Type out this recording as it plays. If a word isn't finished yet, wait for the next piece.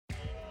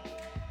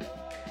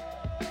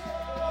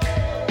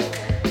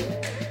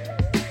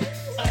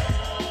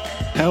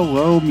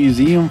Hello,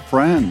 museum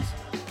friends.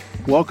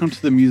 Welcome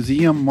to the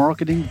Museum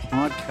Marketing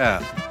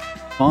Podcast.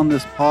 On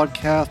this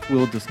podcast,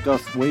 we'll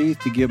discuss ways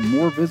to get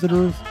more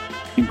visitors,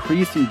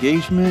 increase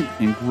engagement,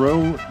 and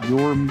grow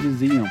your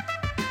museum.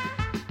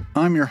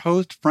 I'm your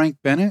host, Frank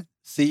Bennett,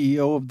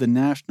 CEO of the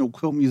National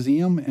Quilt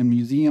Museum and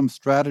museum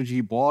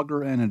strategy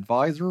blogger and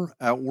advisor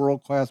at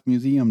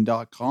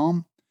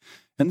worldclassmuseum.com.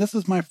 And this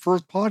is my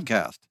first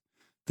podcast.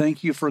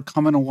 Thank you for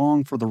coming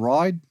along for the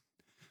ride.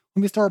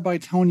 Let me start by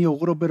telling you a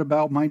little bit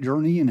about my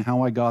journey and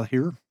how I got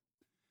here.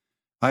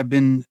 I've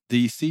been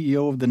the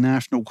CEO of the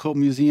National Quilt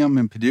Museum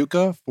in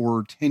Paducah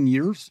for 10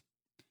 years.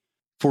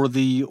 For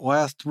the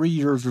last 3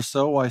 years or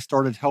so, I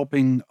started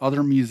helping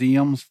other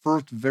museums,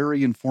 first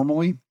very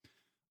informally.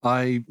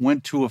 I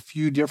went to a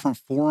few different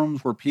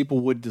forums where people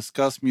would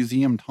discuss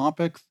museum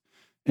topics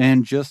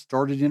and just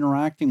started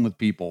interacting with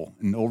people.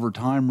 And over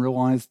time,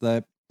 realized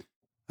that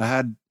I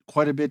had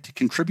quite a bit to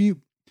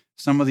contribute.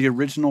 Some of the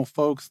original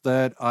folks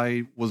that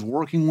I was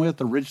working with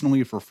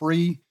originally for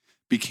free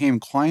became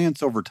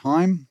clients over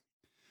time.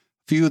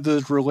 A few of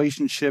those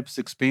relationships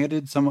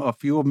expanded. A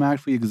few of them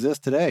actually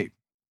exist today.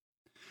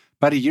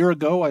 About a year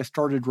ago, I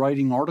started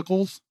writing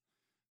articles.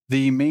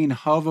 The main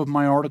hub of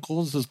my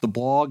articles is the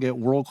blog at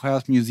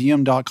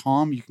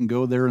worldclassmuseum.com. You can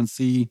go there and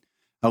see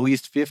at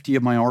least 50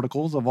 of my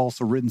articles. I've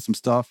also written some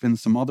stuff in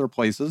some other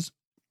places.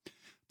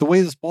 The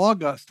way this blog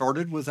got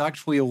started was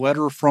actually a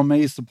letter from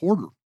a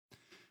supporter,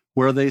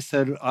 where they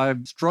said,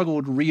 I've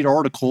struggled to read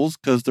articles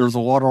because there's a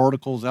lot of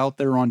articles out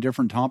there on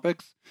different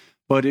topics.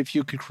 But if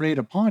you could create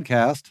a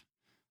podcast,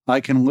 I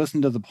can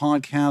listen to the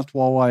podcast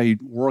while I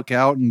work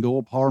out and go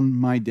upon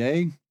my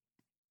day.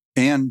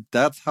 And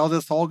that's how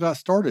this all got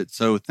started.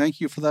 So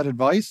thank you for that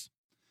advice.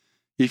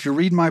 If you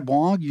read my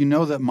blog, you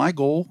know that my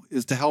goal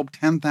is to help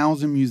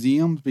 10,000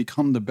 museums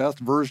become the best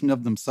version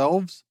of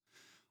themselves.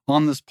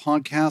 On this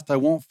podcast, I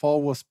won't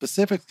follow a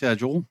specific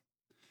schedule.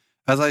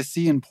 As I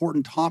see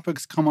important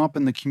topics come up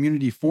in the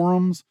community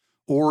forums,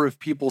 or if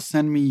people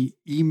send me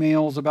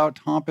emails about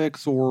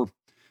topics or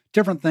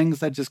different things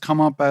that just come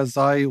up as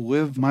I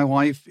live my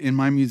life in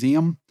my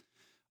museum,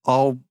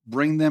 I'll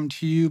bring them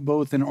to you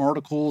both in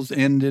articles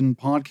and in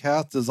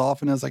podcasts as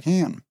often as I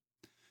can.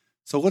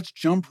 So let's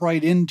jump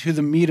right into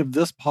the meat of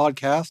this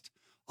podcast.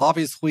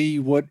 Obviously,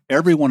 what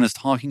everyone is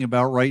talking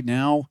about right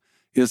now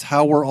is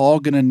how we're all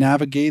going to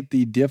navigate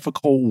the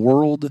difficult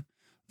world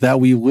that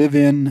we live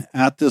in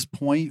at this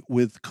point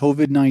with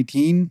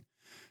COVID-19.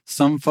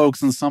 Some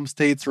folks in some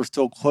states are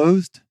still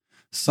closed.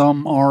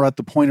 Some are at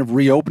the point of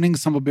reopening.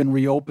 Some have been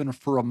reopened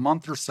for a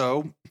month or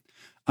so.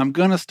 I'm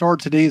going to start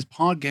today's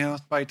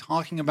podcast by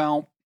talking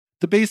about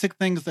the basic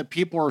things that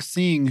people are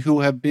seeing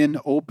who have been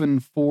open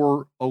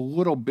for a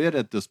little bit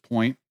at this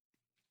point.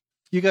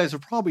 You guys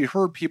have probably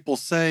heard people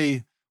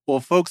say, well,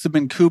 folks have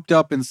been cooped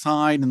up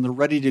inside and they're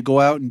ready to go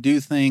out and do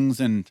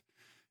things, and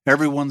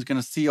everyone's going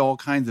to see all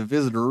kinds of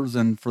visitors.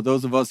 And for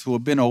those of us who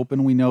have been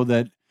open, we know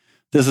that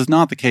this is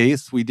not the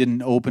case. We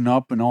didn't open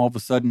up and all of a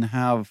sudden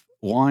have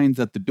lines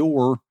at the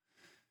door.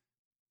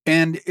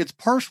 And it's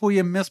partially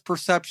a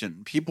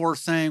misperception. People are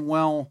saying,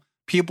 well,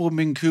 people have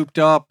been cooped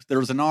up.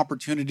 There's an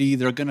opportunity.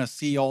 They're going to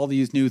see all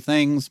these new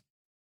things.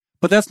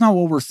 But that's not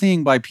what we're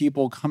seeing by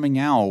people coming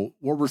out.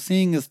 What we're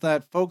seeing is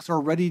that folks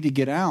are ready to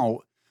get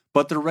out,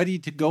 but they're ready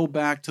to go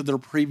back to their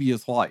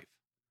previous life.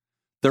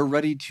 They're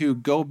ready to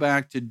go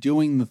back to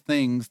doing the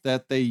things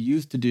that they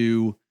used to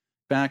do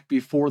back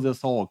before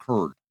this all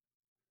occurred.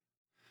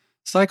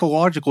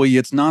 Psychologically,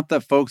 it's not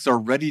that folks are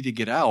ready to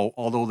get out,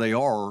 although they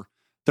are.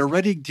 They're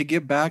ready to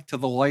get back to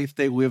the life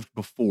they lived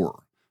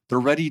before. They're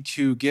ready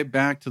to get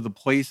back to the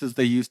places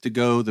they used to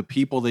go, the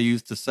people they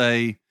used to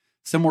say,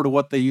 similar to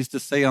what they used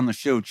to say on the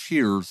show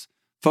Cheers.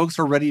 Folks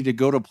are ready to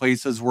go to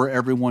places where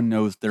everyone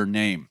knows their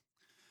name.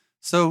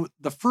 So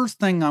the first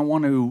thing I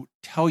want to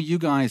tell you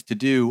guys to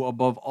do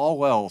above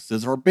all else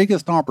is our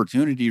biggest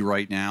opportunity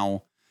right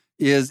now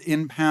is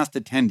in past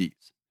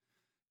attendees.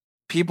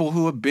 People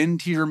who have been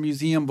to your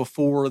museum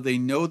before, they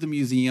know the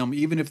museum,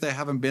 even if they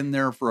haven't been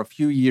there for a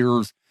few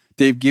years,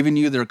 they've given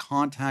you their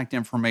contact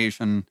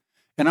information.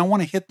 And I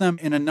want to hit them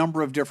in a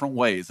number of different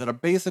ways. At a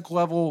basic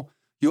level,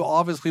 you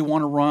obviously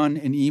want to run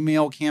an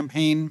email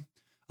campaign,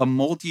 a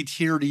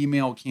multi-tiered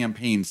email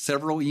campaign,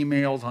 several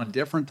emails on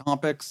different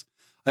topics.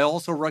 I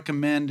also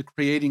recommend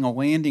creating a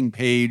landing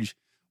page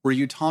where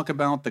you talk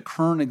about the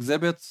current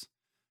exhibits.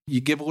 You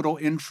give a little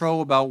intro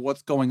about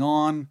what's going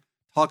on,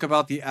 talk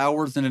about the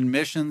hours and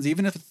admissions.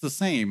 Even if it's the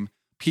same,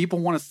 people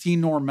want to see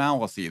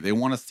normalcy. They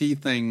want to see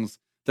things.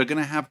 They're going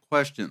to have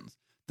questions.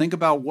 Think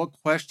about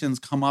what questions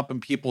come up in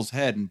people's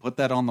head and put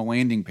that on the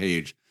landing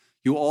page.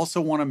 You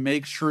also want to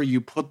make sure you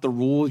put the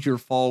rules you're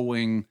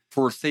following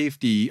for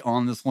safety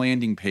on this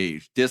landing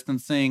page.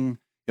 Distancing,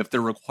 if they're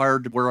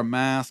required to wear a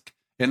mask,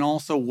 and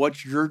also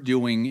what you're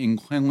doing in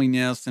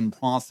cleanliness and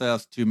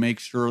process to make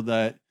sure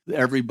that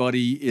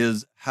everybody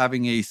is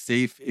having a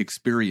safe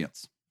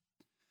experience.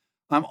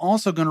 I'm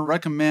also going to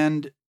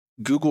recommend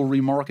Google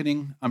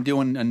remarketing. I'm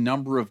doing a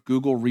number of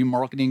Google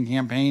remarketing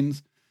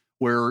campaigns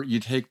where you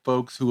take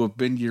folks who have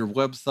been to your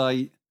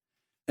website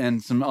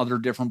and some other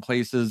different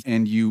places,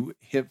 and you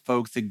hit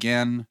folks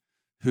again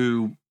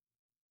who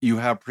you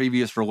have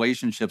previous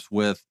relationships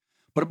with.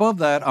 But above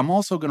that, I'm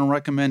also going to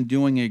recommend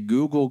doing a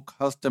Google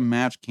custom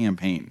match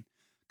campaign.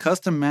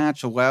 Custom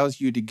match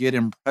allows you to get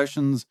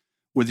impressions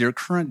with your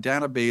current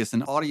database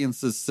and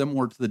audiences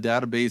similar to the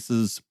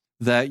databases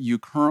that you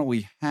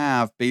currently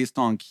have based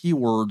on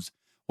keywords.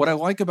 What I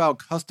like about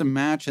custom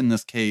match in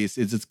this case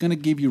is it's going to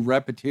give you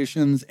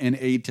repetitions in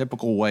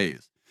atypical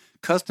ways.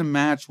 Custom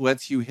match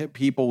lets you hit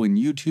people in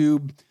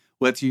YouTube,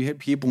 lets you hit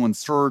people in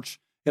search.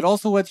 It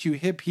also lets you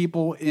hit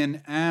people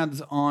in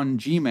ads on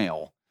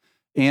Gmail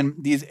and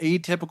these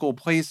atypical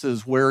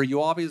places where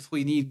you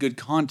obviously need good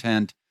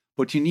content,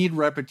 but you need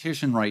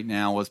repetition right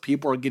now as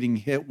people are getting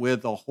hit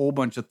with a whole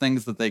bunch of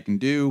things that they can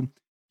do.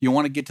 You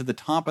want to get to the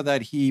top of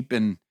that heap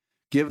and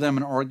give them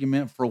an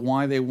argument for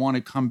why they want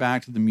to come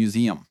back to the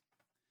museum.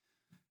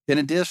 In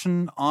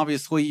addition,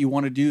 obviously, you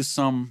want to do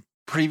some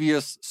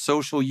previous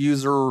social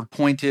user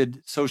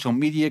pointed social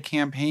media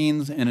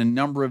campaigns in a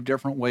number of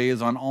different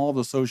ways on all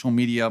the social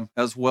media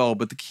as well.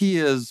 But the key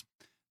is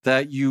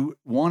that you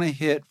want to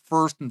hit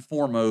first and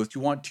foremost,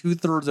 you want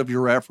 2/3 of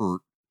your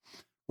effort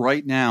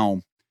right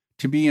now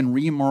to be in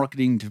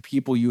remarketing to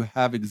people you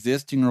have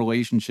existing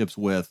relationships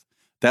with.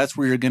 That's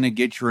where you're going to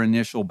get your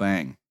initial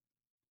bang.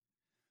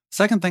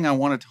 Second thing I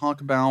want to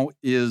talk about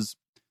is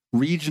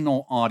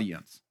regional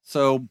audience.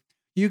 So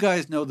you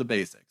guys know the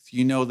basics.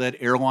 You know that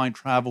airline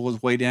travel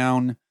is way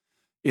down.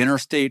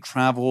 Interstate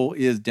travel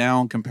is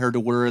down compared to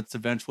where it's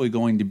eventually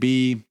going to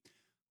be.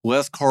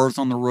 Less cars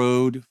on the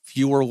road,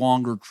 fewer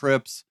longer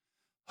trips.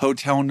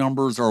 Hotel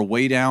numbers are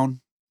way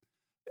down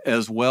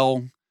as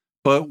well.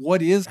 But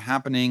what is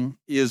happening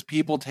is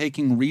people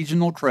taking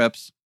regional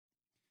trips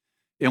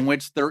in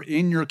which they're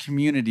in your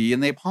community,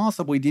 and they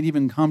possibly didn't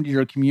even come to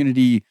your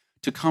community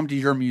to come to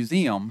your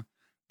museum,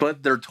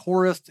 but they're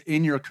tourists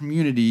in your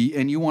community,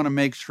 and you want to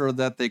make sure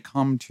that they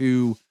come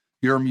to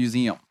your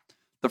museum.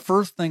 The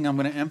first thing I'm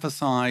going to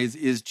emphasize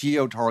is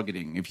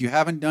geo-targeting. If you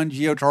haven't done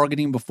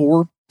geo-targeting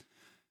before,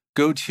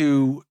 go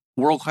to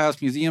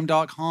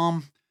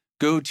worldclassmuseum.com,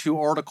 go to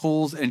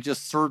articles, and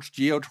just search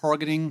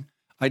geo-targeting.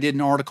 I did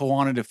an article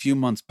on it a few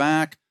months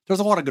back. There's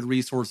a lot of good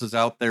resources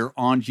out there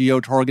on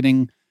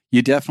geo-targeting.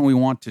 You definitely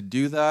want to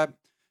do that.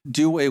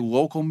 Do a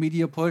local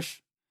media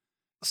push.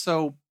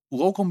 So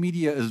local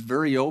media is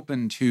very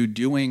open to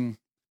doing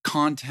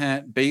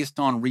content based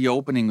on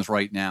reopenings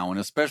right now, and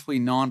especially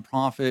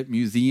nonprofit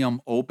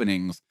museum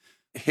openings.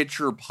 Hit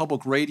your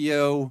public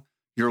radio,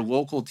 your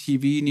local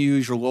TV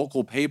news, your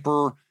local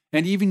paper,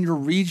 and even your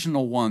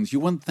regional ones. You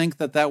wouldn't think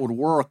that that would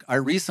work. I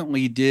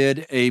recently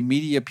did a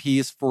media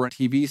piece for a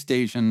TV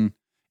station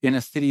in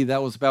a city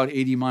that was about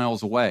 80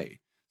 miles away.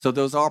 So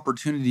those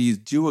opportunities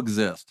do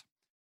exist.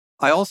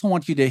 I also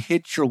want you to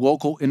hit your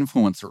local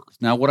influencers.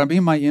 Now, what I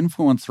mean by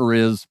influencer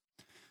is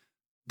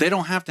they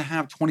don't have to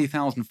have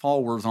 20,000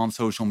 followers on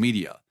social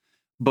media,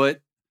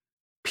 but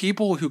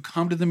people who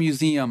come to the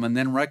museum and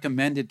then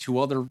recommend it to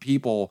other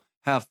people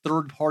have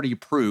third-party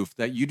proof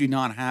that you do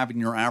not have in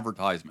your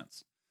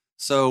advertisements.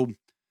 So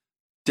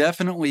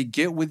definitely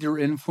get with your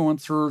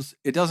influencers.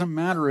 It doesn't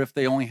matter if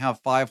they only have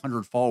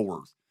 500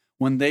 followers.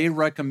 When they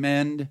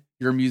recommend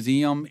your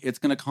museum, it's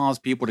going to cause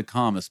people to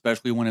come,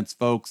 especially when it's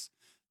folks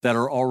that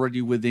are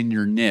already within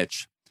your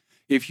niche.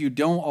 If you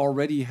don't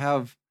already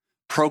have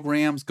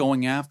programs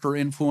going after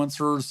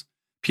influencers,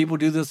 people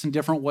do this in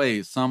different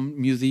ways. Some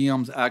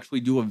museums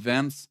actually do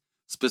events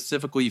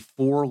specifically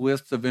for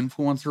lists of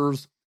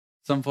influencers.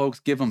 Some folks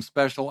give them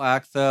special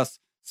access.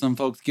 Some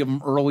folks give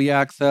them early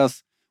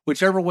access.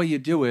 Whichever way you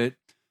do it,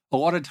 a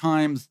lot of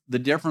times the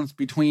difference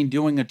between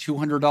doing a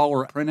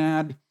 $200 print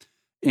ad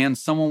and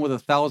someone with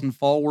 1,000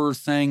 followers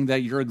saying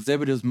that your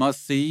exhibit is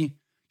must see,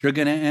 you're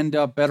going to end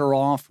up better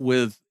off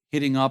with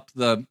hitting up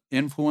the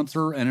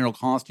influencer and it'll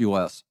cost you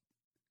less.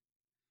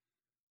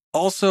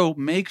 Also,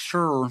 make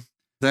sure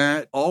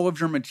that all of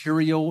your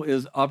material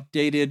is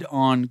updated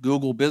on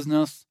Google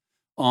Business,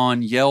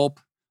 on Yelp,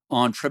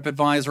 on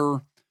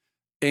TripAdvisor,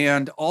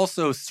 and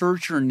also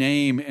search your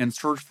name and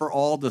search for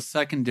all the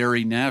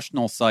secondary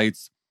national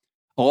sites.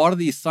 A lot of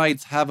these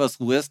sites have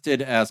us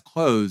listed as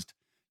closed.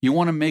 You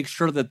want to make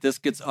sure that this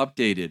gets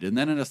updated. And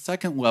then at a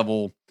second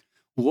level,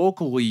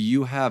 locally,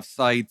 you have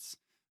sites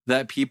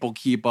that people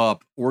keep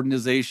up,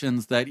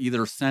 organizations that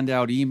either send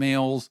out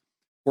emails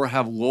or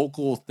have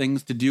local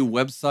things to do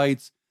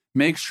websites.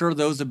 Make sure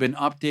those have been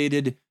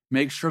updated.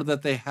 Make sure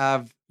that they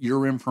have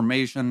your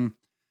information.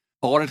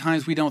 A lot of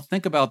times we don't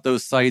think about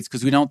those sites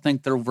because we don't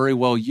think they're very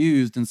well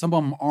used, and some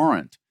of them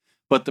aren't.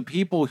 But the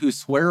people who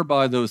swear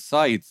by those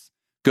sites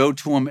go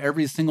to them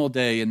every single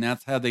day, and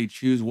that's how they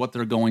choose what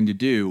they're going to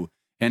do.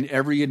 And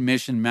every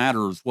admission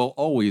matters, well,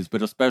 always,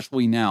 but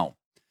especially now.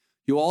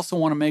 You also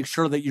want to make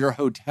sure that your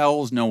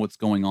hotels know what's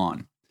going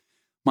on.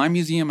 My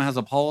museum has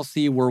a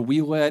policy where we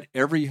let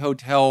every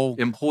hotel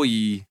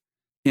employee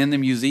in the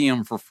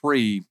museum for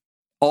free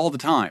all the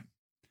time,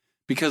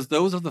 because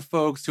those are the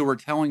folks who are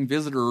telling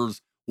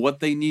visitors what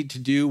they need to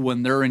do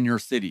when they're in your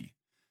city.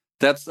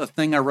 That's a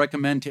thing I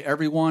recommend to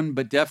everyone,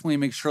 but definitely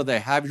make sure they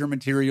have your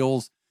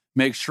materials,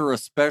 Make sure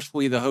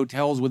especially the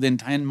hotels within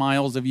 10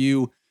 miles of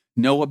you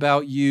know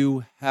about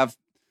you, have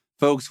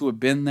folks who have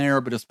been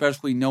there, but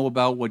especially know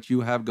about what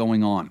you have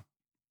going on.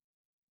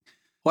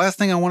 Last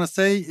thing I want to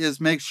say is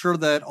make sure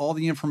that all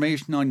the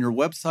information on your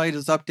website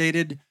is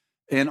updated,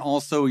 and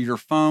also your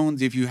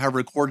phones. If you have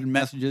recorded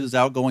messages,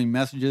 outgoing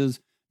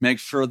messages, make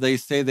sure they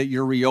say that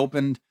you're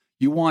reopened.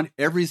 You want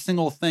every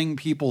single thing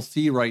people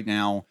see right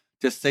now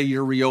to say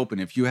you're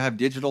reopened. If you have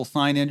digital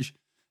signage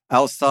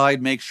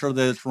outside, make sure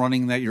that it's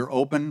running that you're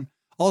open.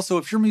 Also,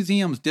 if your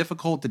museum's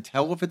difficult to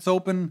tell if it's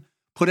open,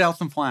 put out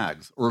some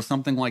flags or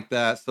something like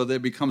that so that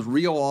it becomes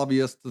real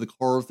obvious to the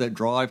cars that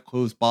drive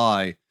close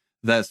by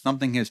that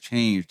something has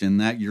changed and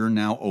that you're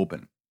now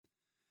open.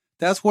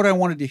 That's what I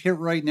wanted to hit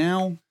right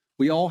now.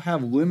 We all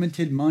have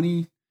limited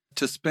money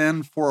to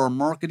spend for our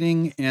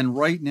marketing, and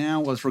right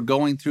now, as we're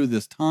going through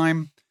this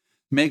time,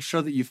 make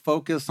sure that you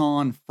focus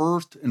on,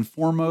 first and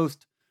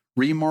foremost,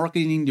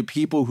 remarketing to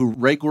people who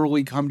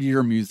regularly come to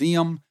your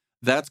museum.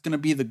 That's going to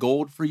be the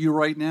gold for you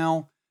right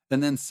now.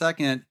 And then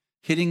second,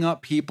 hitting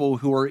up people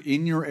who are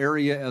in your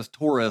area as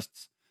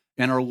tourists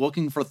and are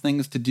looking for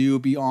things to do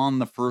beyond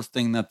the first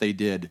thing that they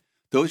did.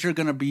 Those are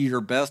going to be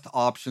your best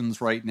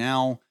options right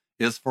now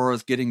as far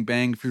as getting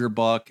bang for your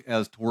buck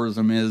as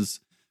tourism is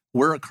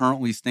where it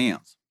currently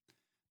stands.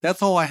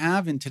 That's all I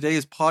have in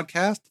today's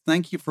podcast.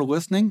 Thank you for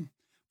listening.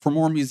 For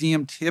more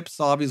museum tips,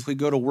 obviously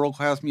go to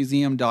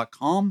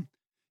worldclassmuseum.com.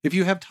 If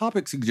you have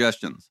topic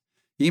suggestions,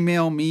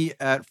 email me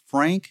at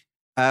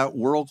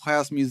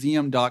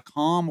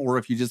frank@worldclassmuseum.com, or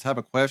if you just have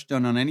a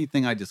question on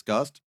anything I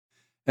discussed.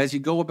 As you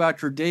go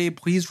about your day,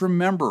 please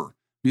remember,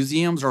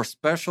 museums are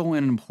special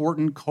and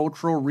important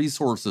cultural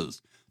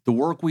resources. The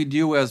work we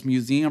do as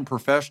museum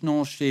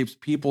professionals shapes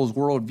people's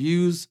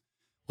worldviews.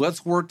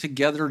 Let's work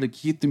together to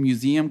keep the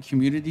museum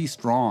community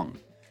strong.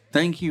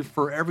 Thank you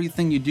for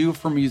everything you do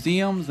for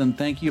museums, and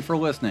thank you for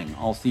listening.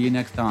 I'll see you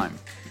next time.